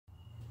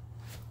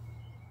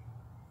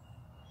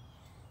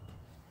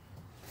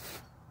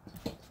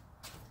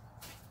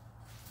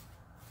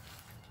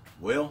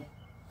Well,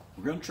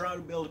 we're going to try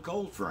to build a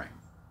cold frame.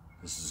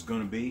 This is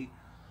going to be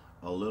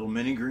a little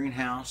mini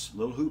greenhouse,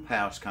 little hoop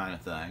house kind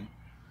of thing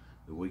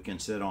that we can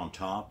sit on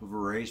top of a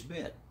raised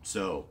bed.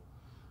 So,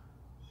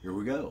 here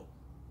we go.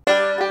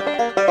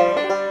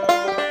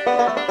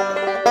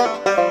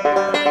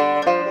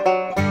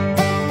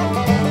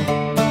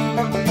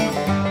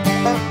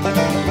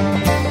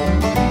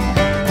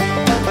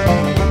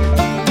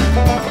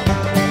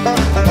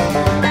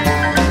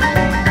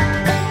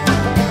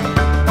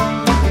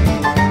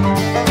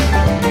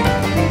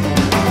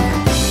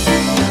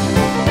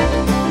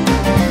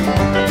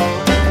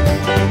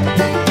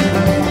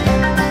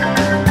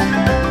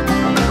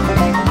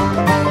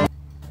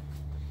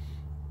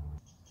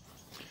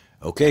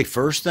 Okay,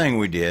 first thing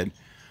we did,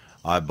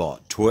 I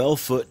bought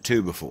 12-foot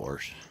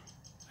 2x4s,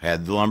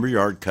 had the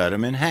lumberyard cut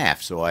them in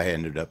half, so I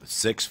ended up with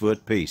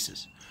 6-foot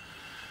pieces.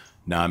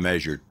 Now I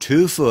measured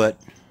 2 foot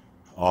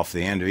off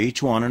the end of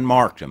each one and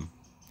marked them.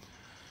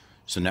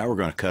 So now we're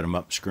going to cut them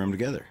up and screw them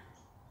together.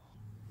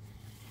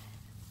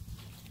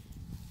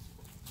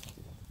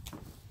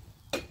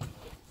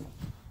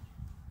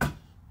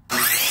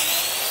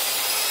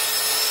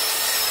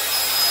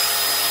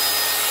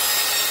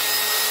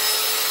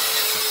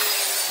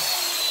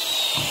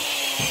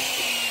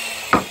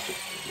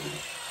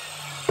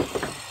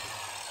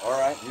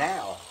 Alright,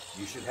 now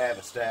you should have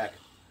a stack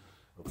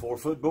of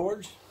 4-foot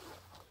boards,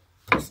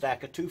 a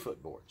stack of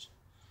 2-foot boards.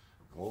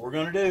 What we're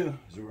going to do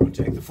is we're going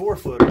to take the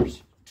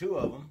 4-footers, 2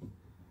 of them.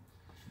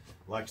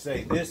 Like I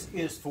say, this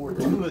is for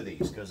 2 of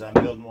these because I'm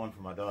building one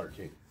for my daughter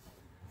too.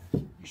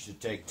 You should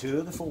take 2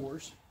 of the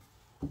 4s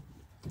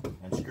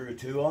and screw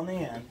 2 on the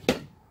end,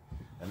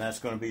 and that's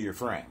going to be your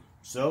frame.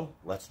 So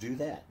let's do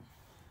that.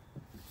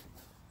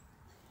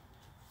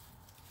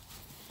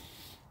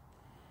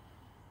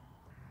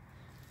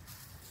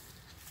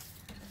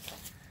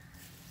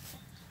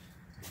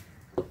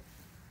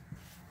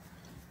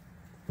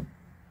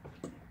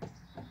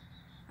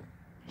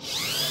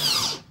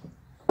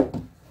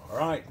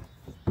 Alright,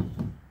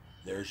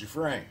 there's your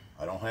frame.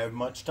 I don't have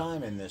much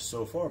time in this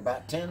so far,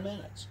 about 10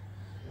 minutes.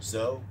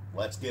 So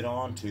let's get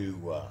on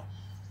to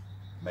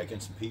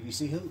making some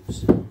PVC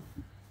hoops.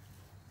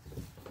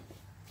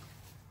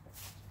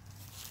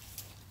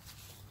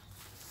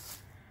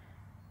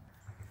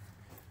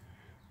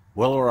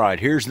 Well, alright,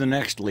 here's the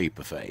next leap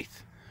of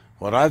faith.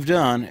 What I've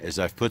done is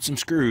I've put some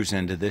screws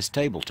into this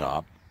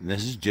tabletop.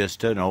 This is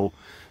just an old,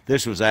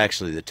 this was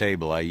actually the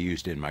table I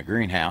used in my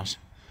greenhouse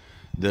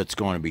that's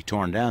going to be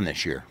torn down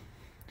this year.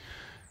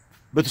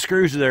 But the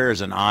screws are there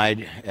as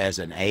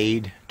an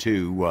aid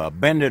to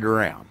bend it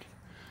around,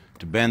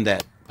 to bend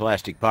that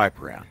plastic pipe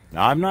around.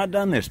 Now, I've not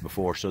done this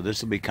before, so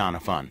this will be kind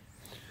of fun.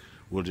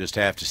 We'll just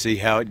have to see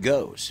how it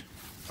goes.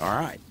 All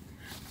right.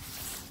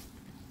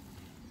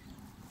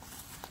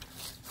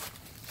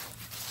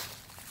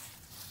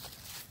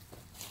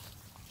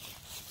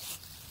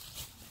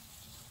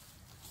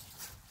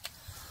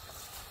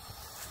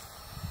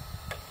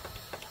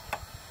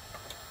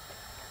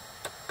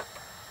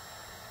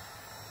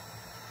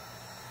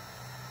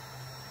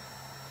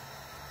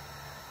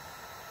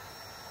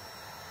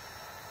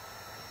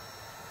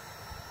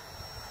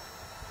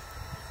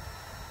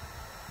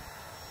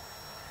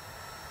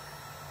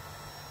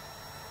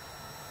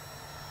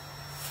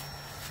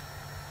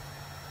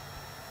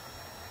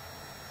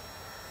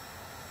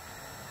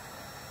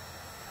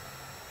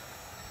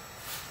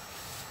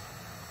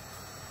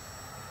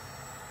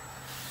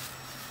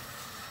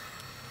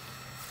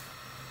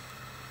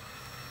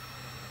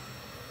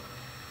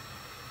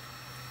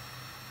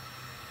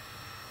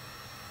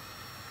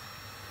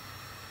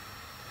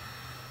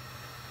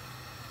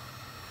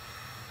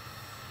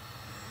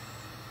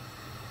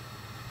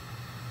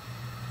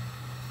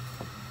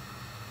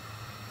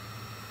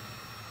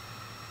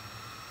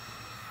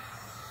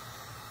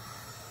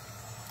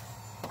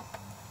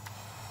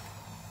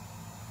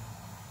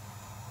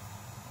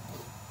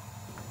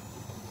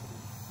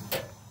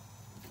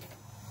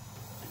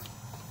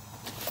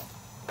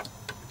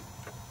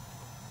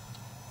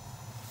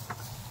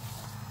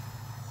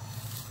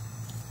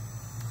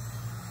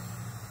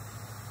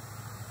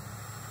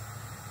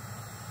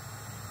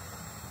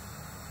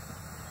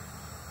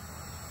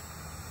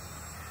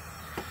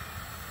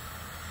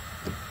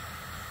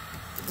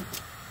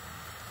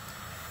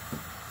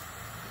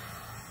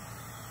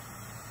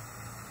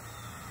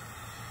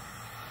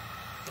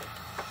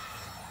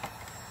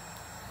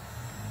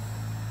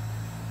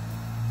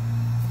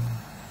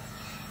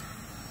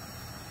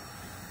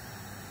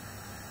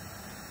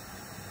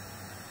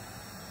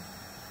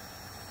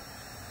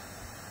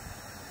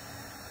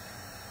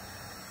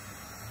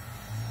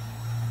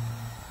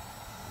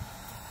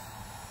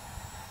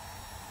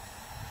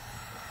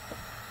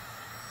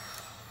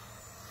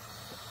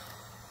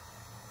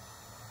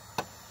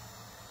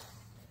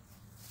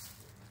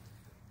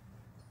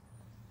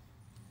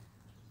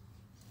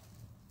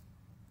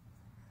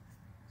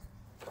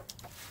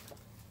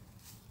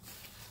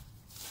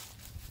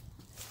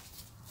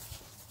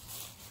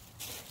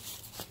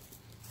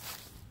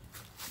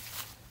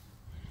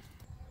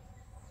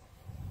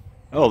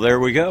 Oh, there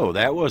we go.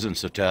 That wasn't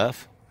so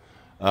tough.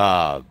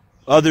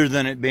 Other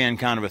than it being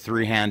kind of a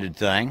three-handed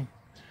thing,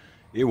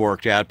 it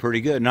worked out pretty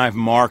good. And I've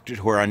marked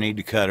it where I need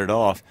to cut it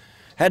off.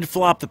 Had to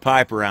flop the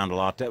pipe around a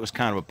lot. That was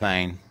kind of a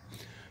pain.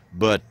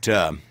 But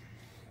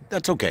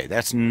that's okay.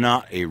 That's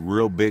not a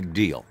real big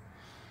deal.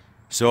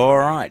 So, all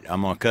right,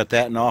 I'm going to cut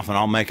that one off and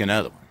I'll make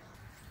another one.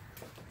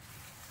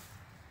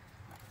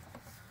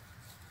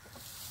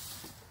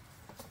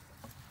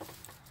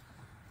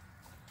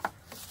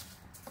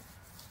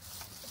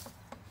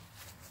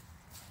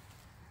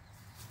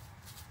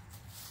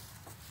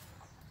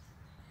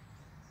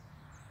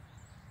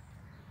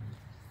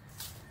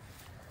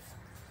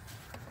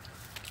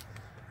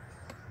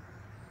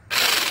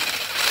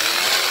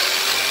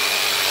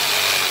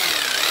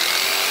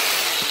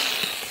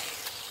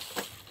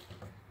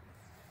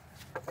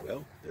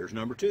 Well, there's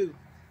number two.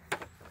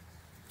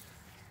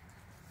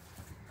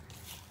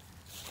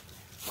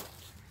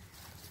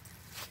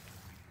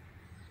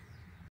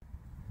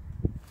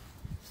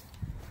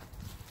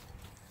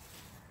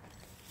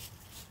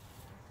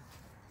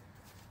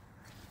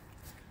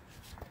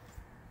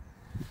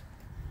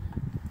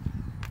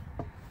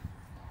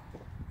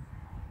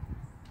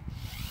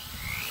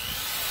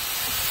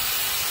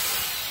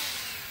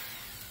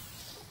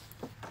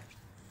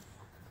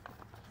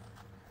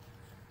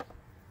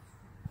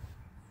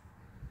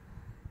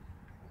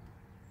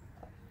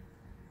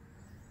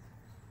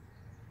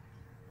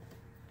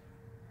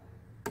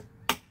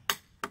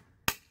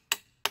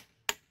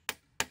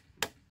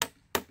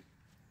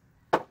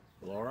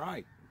 Well, all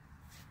right,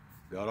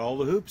 got all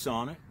the hoops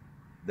on it.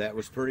 That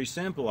was pretty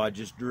simple. I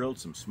just drilled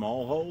some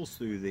small holes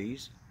through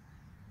these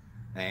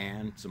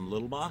and some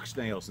little box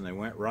nails, and they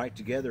went right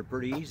together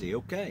pretty easy.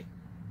 Okay,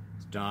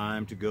 it's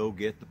time to go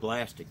get the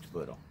plastic to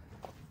put on.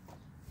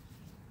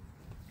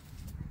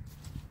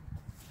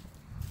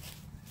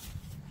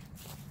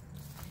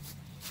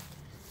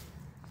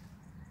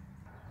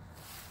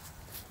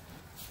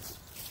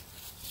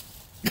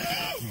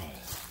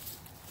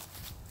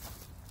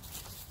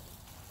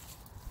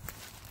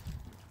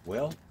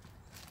 Well,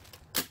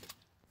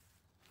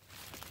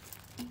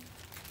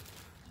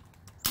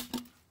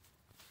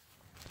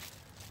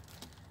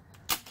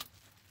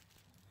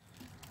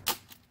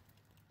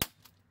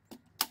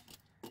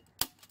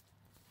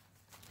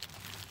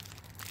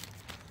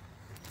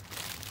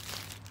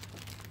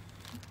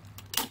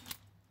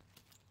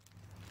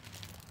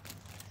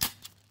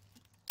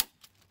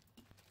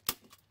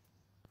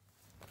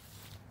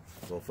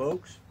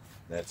 folks,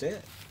 that's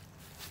it.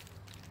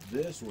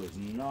 This was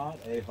not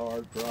a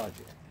hard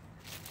project.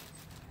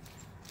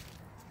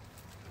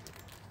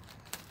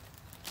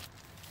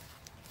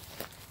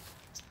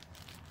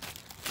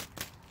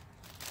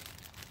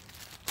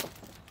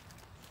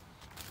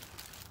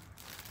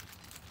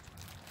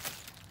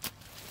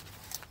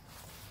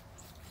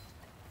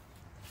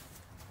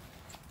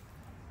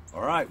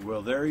 All right,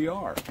 well, there you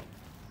are.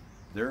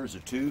 There's a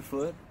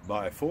 2-foot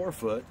by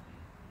 4-foot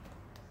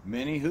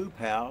mini hoop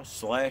house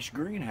slash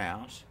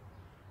greenhouse.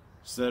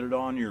 Set it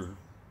on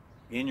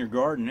in your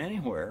garden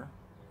anywhere,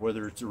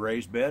 whether it's a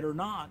raised bed or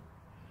not.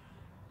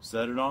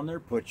 Set it on there,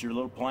 put your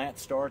little plant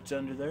starts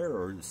under there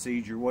or the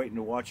seeds you're waiting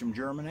to watch them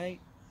germinate.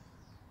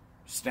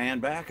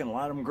 Stand back and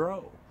let them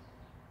grow.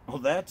 Well,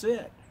 that's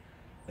it.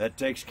 That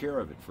takes care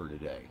of it for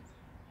today.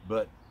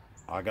 But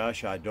my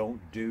gosh, I don't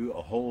do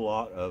a whole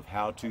lot of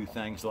how-to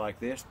things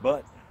like this,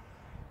 but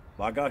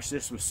my gosh,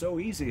 this was so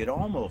easy, it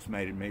almost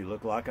made me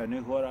look like I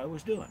knew what I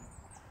was doing.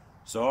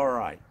 So, all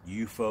right,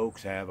 you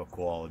folks have a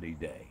quality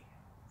day.